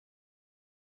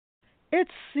It's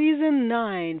season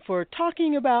 9 for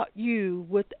Talking About You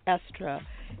with ESTRA,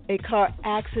 a car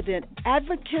accident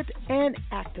advocate and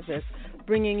activist,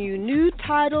 bringing you new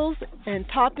titles and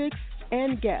topics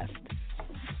and guests.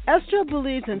 ESTRA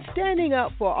believes in standing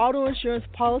up for auto insurance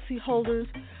policyholders,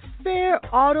 fair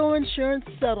auto insurance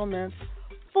settlements,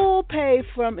 full pay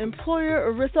from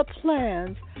employer ERISA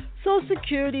plans, Social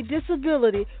Security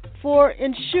disability for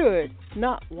insured,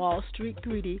 not Wall Street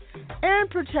greedy, and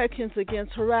protections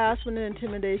against harassment and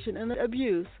intimidation and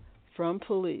abuse from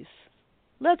police.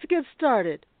 Let's get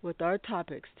started with our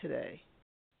topics today.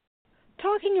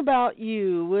 Talking About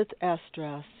You with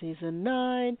ESTRA, Season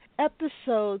 9,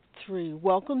 Episode 3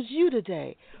 welcomes you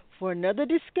today for another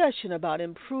discussion about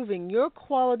improving your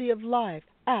quality of life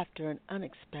after an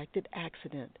unexpected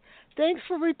accident. Thanks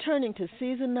for returning to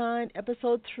Season 9,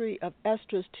 Episode 3 of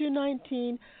ESTRA's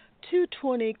 219-220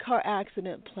 Car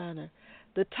Accident Planner.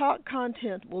 The talk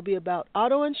content will be about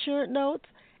auto insurance notes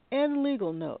and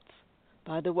legal notes.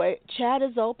 By the way, chat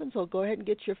is open, so go ahead and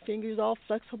get your fingers all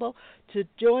flexible to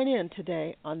join in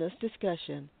today on this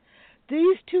discussion.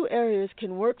 These two areas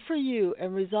can work for you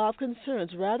and resolve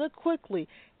concerns rather quickly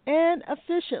and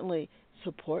efficiently,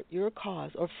 support your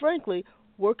cause, or frankly,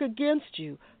 work against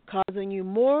you, causing you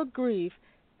more grief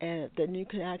than you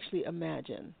can actually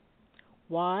imagine.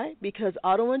 Why? Because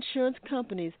auto insurance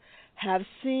companies have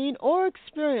seen or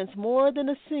experienced more than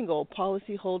a single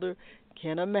policyholder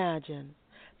can imagine.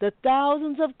 The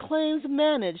thousands of claims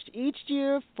managed each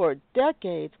year for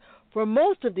decades for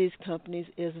most of these companies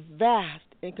is vast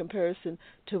in comparison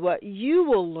to what you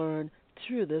will learn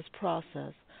through this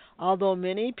process. Although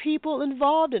many people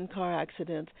involved in car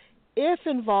accidents, if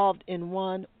involved in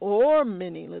one or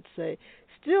many, let's say,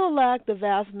 still lack the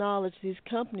vast knowledge these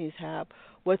companies have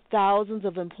with thousands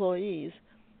of employees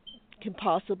can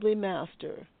possibly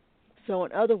master. So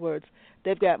in other words,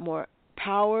 they've got more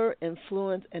power,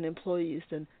 influence, and employees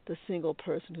than the single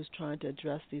person who's trying to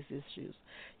address these issues.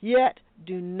 Yet,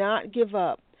 do not give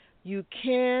up. You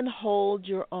can hold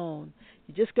your own.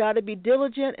 You just got to be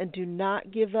diligent and do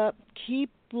not give up.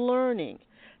 Keep learning.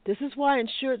 This is why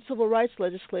insured civil rights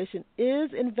legislation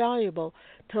is invaluable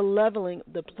to leveling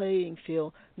the playing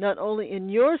field, not only in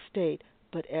your state,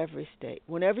 but every state.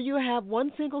 Whenever you have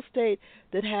one single state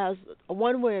that has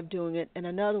one way of doing it and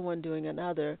another one doing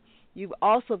another, you've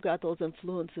also got those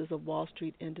influences of Wall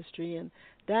Street industry, and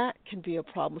that can be a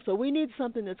problem. So we need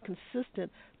something that's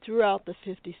consistent throughout the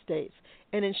 50 states.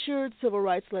 And insured civil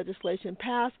rights legislation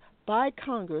passed by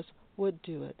Congress would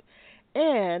do it.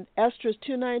 And ESTRA's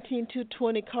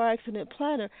 219-220 Car Accident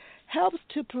Planner helps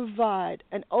to provide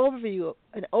an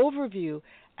overview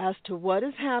as to what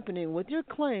is happening with your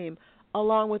claim,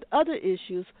 along with other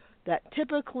issues that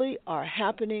typically are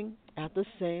happening at the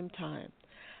same time.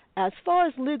 As far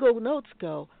as legal notes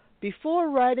go, before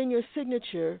writing your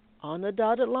signature on the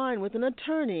dotted line with an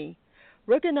attorney,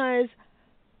 recognize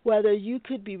whether you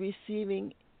could be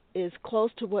receiving is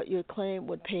close to what your claim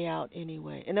would pay out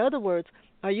anyway. In other words,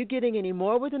 are you getting any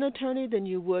more with an attorney than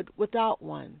you would without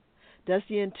one? Does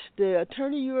the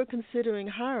attorney you are considering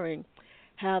hiring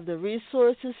have the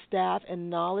resources, staff, and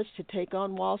knowledge to take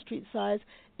on Wall Street-sized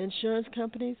insurance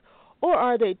companies, or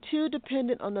are they too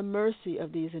dependent on the mercy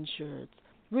of these insureds?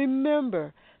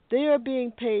 Remember, they are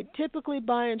being paid typically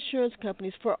by insurance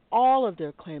companies for all of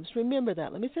their claims. Remember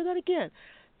that. Let me say that again.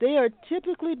 They are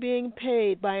typically being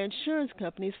paid by insurance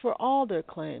companies for all their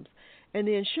claims, and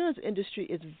the insurance industry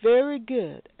is very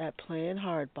good at playing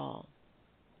hardball.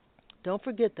 Don't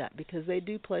forget that, because they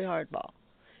do play hardball,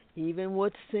 even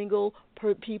with single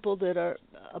people that are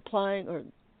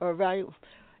applying or value,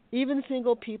 even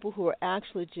single people who are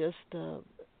actually just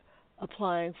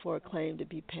applying for a claim to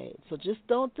be paid. So just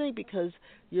don't think because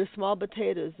you're small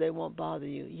potatoes they won't bother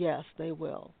you. Yes, they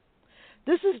will.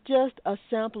 This is just a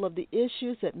sample of the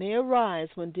issues that may arise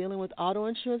when dealing with auto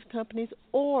insurance companies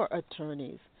or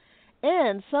attorneys.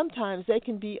 And sometimes they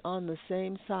can be on the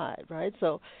same side, right?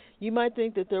 So you might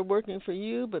think that they're working for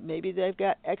you, but maybe they've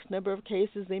got X number of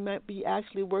cases. They might be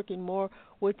actually working more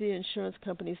with the insurance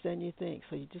companies than you think.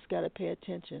 So you just got to pay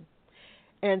attention.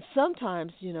 And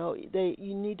sometimes, you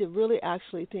need to really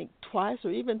actually think twice or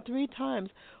even three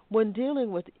times when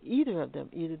dealing with either of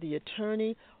them, either the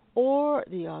attorney or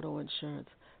the auto insurance,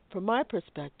 from my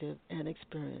perspective and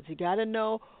experience. You got to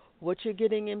know what you're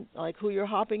getting in, like who you're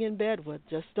hopping in bed with.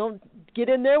 Just don't get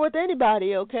in there with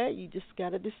anybody, okay? You just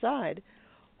got to decide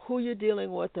who you're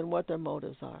dealing with and what their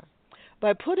motives are.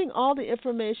 By putting all the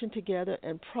information together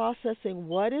and processing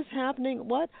what is happening,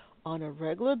 on a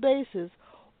regular basis,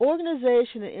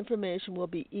 organization and information will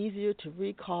be easier to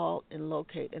recall and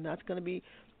locate, and that's going to be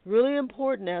Really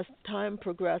important as time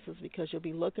progresses because you'll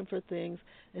be looking for things,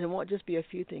 and it won't just be a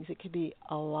few things, it could be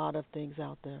a lot of things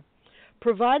out there.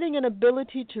 Providing an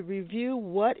ability to review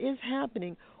what is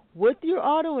happening with your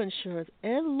auto insurance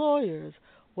and lawyers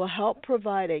will help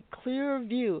provide a clearer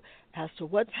view as to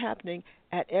what's happening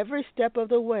at every step of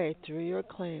the way through your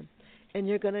claim. And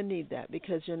you're going to need that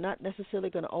because you're not necessarily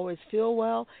going to always feel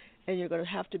well, and you're going to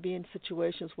have to be in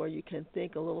situations where you can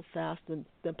think a little faster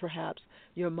than perhaps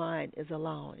your mind is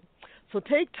allowing. So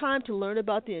take time to learn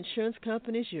about the insurance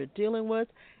companies you're dealing with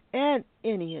and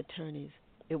any attorneys.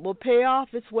 It will pay off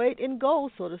its weight in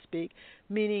gold, so to speak,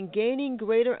 meaning gaining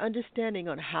greater understanding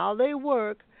on how they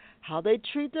work, how they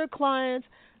treat their clients,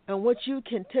 and what you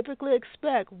can typically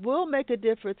expect will make a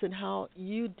difference in how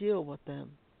you deal with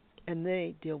them. And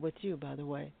they deal with you, by the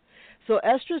way. So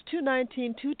ESTRA's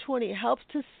 219-220 helps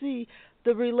to see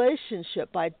the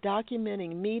relationship by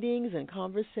documenting meetings and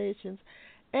conversations,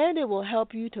 and it will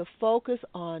help you to focus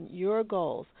on your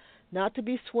goals, not to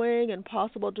be swaying in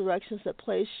possible directions that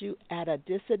place you at a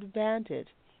disadvantage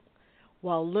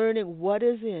while learning what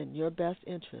is in your best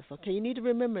interest. Okay, you need to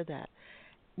remember that.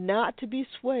 Not to be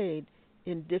swayed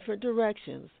in different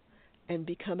directions and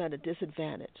become at a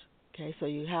disadvantage. Okay, so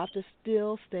you have to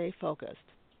still stay focused.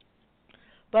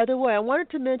 By the way, I wanted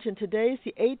to mention today is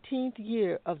the 18th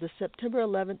year of the September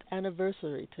 11th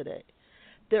anniversary today.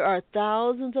 There are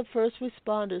thousands of first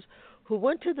responders who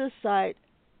went to this site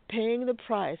paying the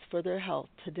price for their health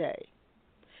today.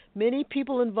 Many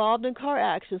people involved in car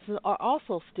accidents are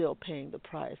also still paying the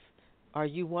price. Are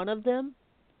you one of them?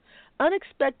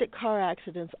 Unexpected car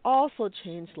accidents also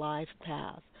change life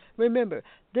paths. Remember,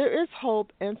 there is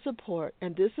hope and support,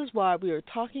 and this is why we are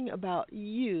talking about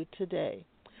you today.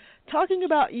 Talking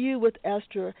about you with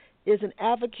ESTRA is an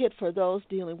advocate for those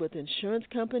dealing with insurance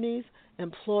companies,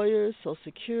 employers, Social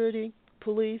Security,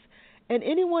 police, and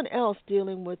anyone else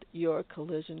dealing with your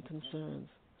collision concerns.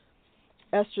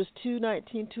 ESTRA's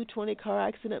 219-220 car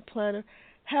accident planner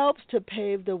helps to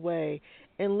pave the way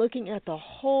in looking at the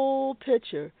whole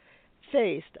picture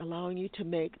faced, allowing you to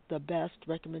make the best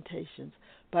recommendations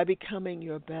by becoming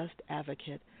your best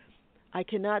advocate. I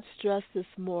cannot stress this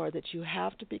more that you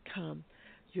have to become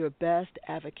your best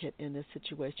advocate in this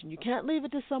situation. You can't leave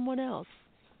it to someone else.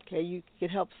 Okay, you can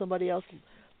help somebody else.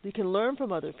 You can learn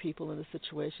from other people in the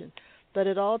situation, but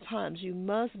at all times you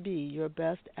must be your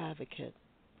best advocate.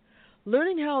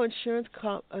 Learning how insurance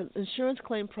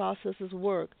claim processes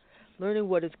work, learning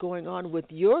what is going on with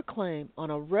your claim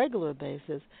on a regular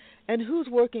basis, and who's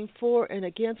working for and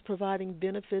against providing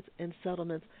benefits and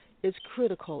settlements is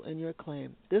critical in your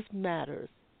claim. This matters.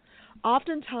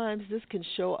 Oftentimes, this can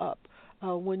show up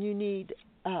when you need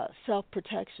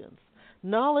self-protections.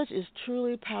 Knowledge is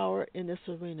truly power in this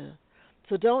arena.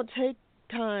 So don't take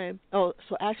time,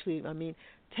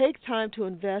 take time to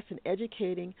invest in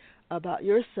educating about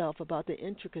yourself, about the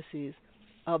intricacies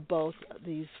of both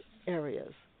these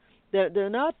areas.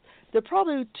 They're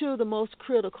probably two of the most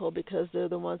critical because they're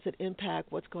the ones that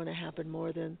impact what's going to happen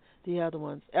more than the other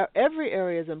ones. Every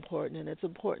area is important, and it's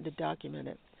important to document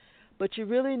it. But you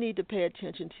really need to pay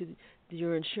attention to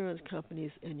your insurance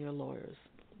companies and your lawyers.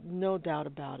 No doubt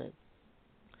about it.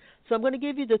 So I'm going to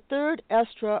give you the third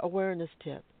ESTRA awareness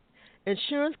tip.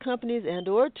 Insurance companies and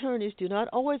or attorneys do not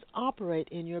always operate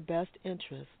in your best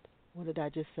interest. What did I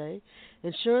just say?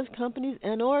 Insurance companies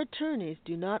and or attorneys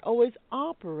do not always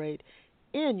operate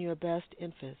in your best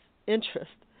interest.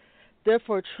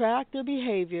 Therefore, track their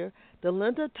behavior, the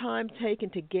length of time taken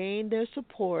to gain their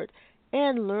support,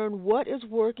 and learn what is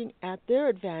working at their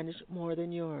advantage more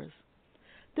than yours.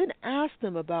 Then ask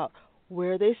them about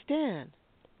where they stand.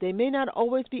 They may not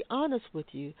always be honest with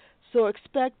you, so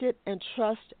expect it and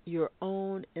trust your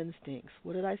own instincts.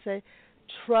 What did I say?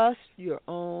 Trust your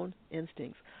own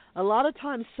instincts. A lot of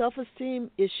times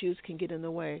self-esteem issues can get in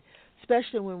the way,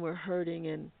 especially when we're hurting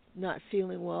and not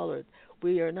feeling well or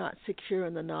we are not secure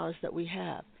in the knowledge that we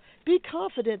have. Be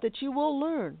confident that you will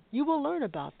learn. You will learn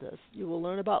about this. You will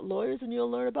learn about lawyers and you'll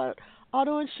learn about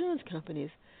auto insurance companies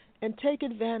and take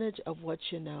advantage of what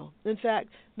you know. In fact,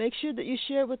 make sure that you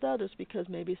share it with others because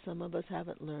maybe some of us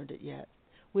haven't learned it yet.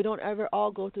 We don't ever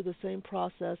all go through the same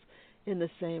process in the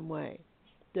same way.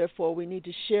 Therefore, we need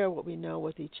to share what we know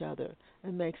with each other.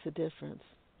 It makes a difference.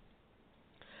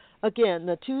 Again,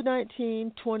 the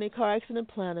 219-20 car accident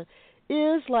planner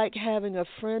is like having a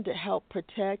friend to help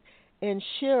protect and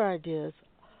share ideas,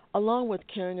 along with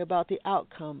caring about the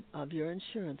outcome of your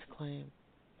insurance claim.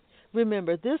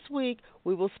 Remember, this week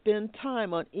we will spend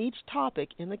time on each topic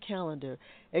in the calendar,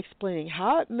 explaining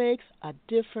how it makes a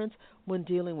difference when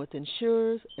dealing with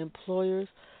insurers, employers,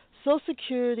 Social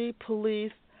Security,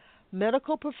 police,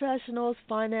 medical professionals,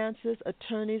 finances,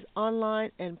 attorneys,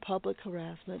 online, and public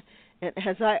harassment. And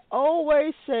as I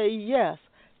always say, yes,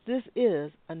 this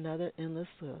is another endless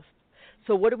list.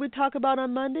 So, what did we talk about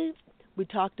on Monday? We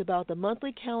talked about the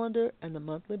monthly calendar and the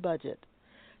monthly budget.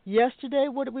 Yesterday,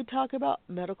 what did we talk about?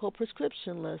 Medical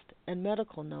prescription list and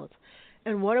medical notes.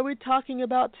 And what are we talking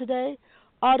about today?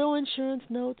 Auto insurance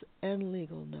notes and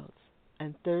legal notes.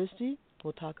 And Thursday,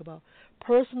 we'll talk about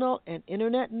personal and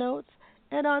internet notes.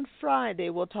 And on Friday,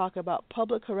 we'll talk about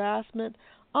public harassment,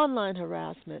 online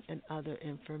harassment, and other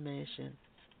information.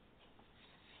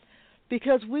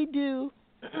 Because we do,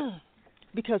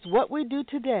 because what we do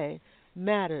today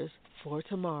matters for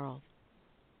tomorrow.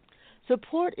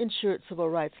 Support insured civil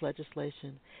rights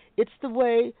legislation. It's the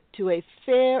way to a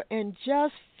fair and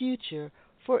just future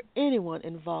for anyone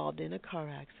involved in a car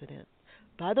accident.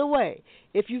 By the way,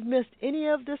 if you've missed any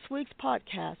of this week's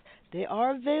podcasts, they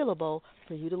are available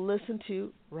for you to listen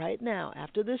to right now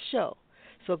after this show.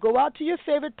 So go out to your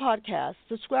favorite podcast,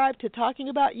 subscribe to Talking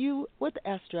About You with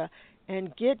ESTRA,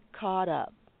 and get caught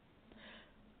up.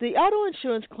 The auto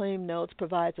insurance claim notes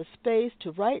provides a space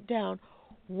to write down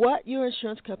what your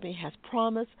insurance company has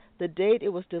promised, the date it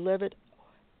was delivered,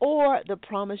 or the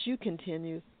promise you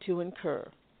continue to incur.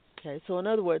 Okay, so in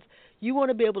other words, you want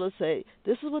to be able to say,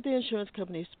 this is what the insurance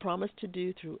company's promised to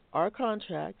do through our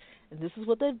contract, and this is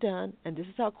what they've done, and this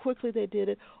is how quickly they did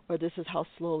it, or this is how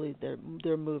slowly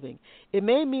they're moving. It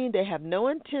may mean they have no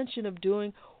intention of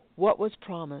doing what was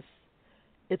promised.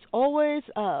 It's always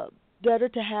better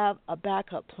to have a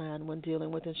backup plan when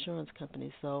dealing with insurance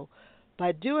companies. So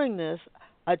by doing this,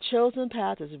 a chosen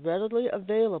path is readily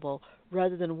available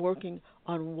rather than working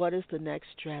on what is the next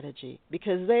strategy,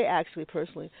 because they actually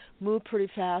personally move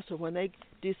pretty fast, or when they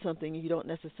do something you don't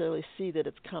necessarily see that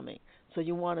it's coming, so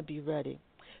you want to be ready.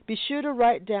 Be sure to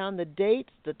write down the dates,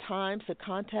 the times, the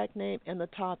contact name, and the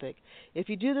topic. If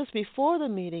you do this before the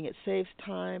meeting, it saves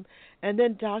time, and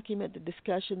then document the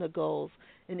discussion, the goals,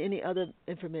 and any other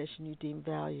information you deem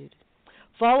valued.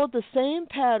 Follow the same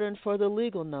pattern for the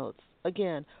legal notes.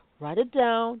 Again, write it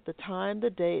down, the time, the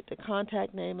date, the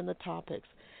contact name, and the topics.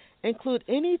 Include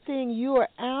anything you are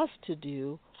asked to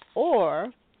do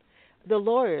or the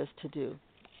lawyers to do.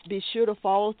 Be sure to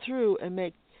follow through and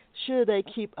make sure they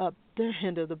keep up their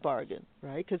end of the bargain,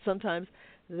 right? Because sometimes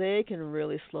they can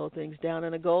really slow things down.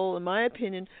 And a goal, in my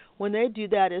opinion, when they do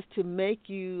that is to make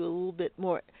you a little bit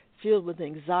more filled with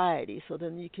anxiety, so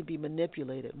then you can be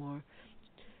manipulated more.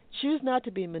 Choose not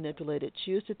to be manipulated.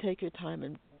 Choose to take your time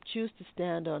and choose to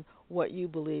stand on what you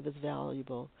believe is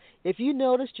valuable. If you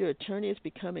noticed your attorney is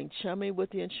becoming chummy with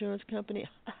the insurance company,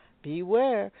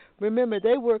 beware. Remember,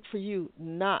 they work for you,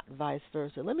 not vice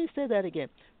versa. Let me say that again.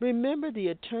 Remember, the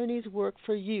attorneys work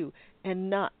for you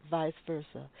and not vice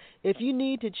versa. If you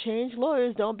need to change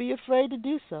lawyers, don't be afraid to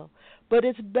do so. But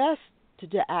it's best to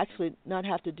actually not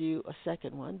have to do a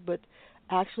second one, but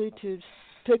actually to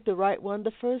pick the right one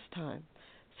the first time.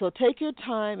 So take your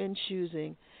time in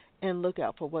choosing and look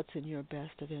out for what's in your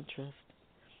best of interest.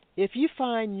 If you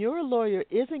find your lawyer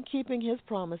isn't keeping his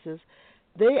promises,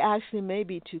 they actually may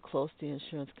be too close to the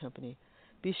insurance company.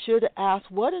 Be sure to ask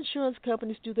what insurance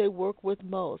companies do they work with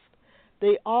most.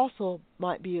 This also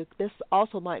might be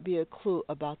a clue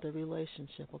about the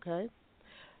relationship, okay?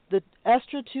 The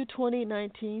ESTRA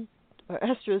 22019 or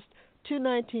ESTRA's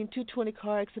 219-220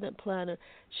 car accident planner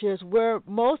shares where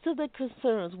most of the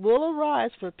concerns will arise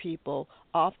for people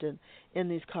often in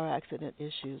these car accident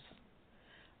issues.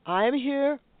 I am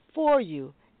here for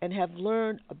you and have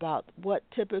learned about what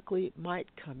typically might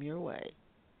come your way.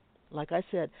 Like I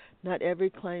said, not every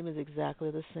claim is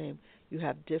exactly the same. You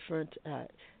have different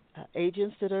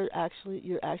agents that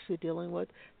you're actually dealing with.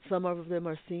 Some of them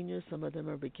are seniors, some of them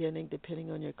are beginning,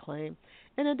 depending on your claim.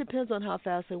 And it depends on how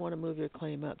fast they want to move your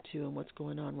claim up to and what's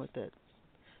going on with it.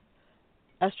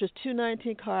 ESTRA's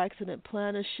 219 Car Accident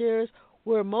Planner shares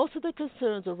where most of the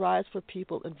concerns arise for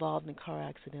people involved in car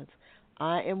accidents.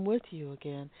 I am with you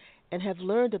again and have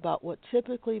learned about what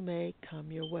typically may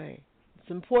come your way.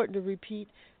 It's important to repeat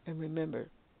and remember.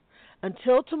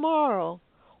 Until tomorrow,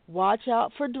 watch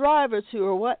out for drivers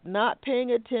who are not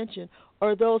paying attention,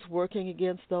 or those working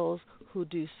against those who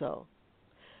do so.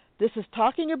 This is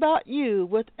Talking About You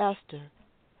with Esther.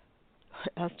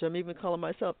 Esther, I'm even calling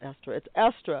myself Esther. It's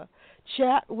ESTRA.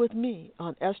 Chat with me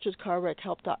on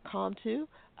estrascarwreckhelp.com too.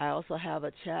 I also have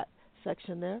a chat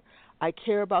section there. I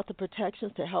care about the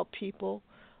protections to help people,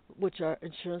 which are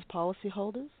insurance policy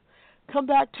holders. Come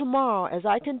back tomorrow as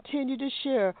I continue to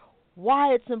share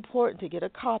why it's important to get a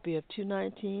copy of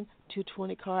 219-220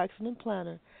 Car Accident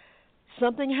Planner.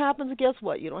 Something happens, guess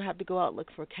what? You don't have to go out and look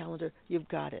for a calendar. You've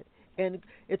got it. And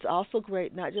it's also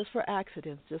great not just for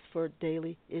accidents, just for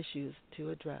daily issues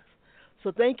to address.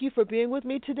 So thank you for being with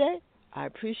me today. I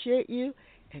appreciate you.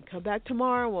 And come back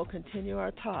tomorrow and we'll continue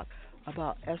our talk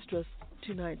about ESTRA's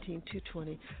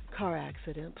 219-220 car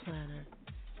accident planner.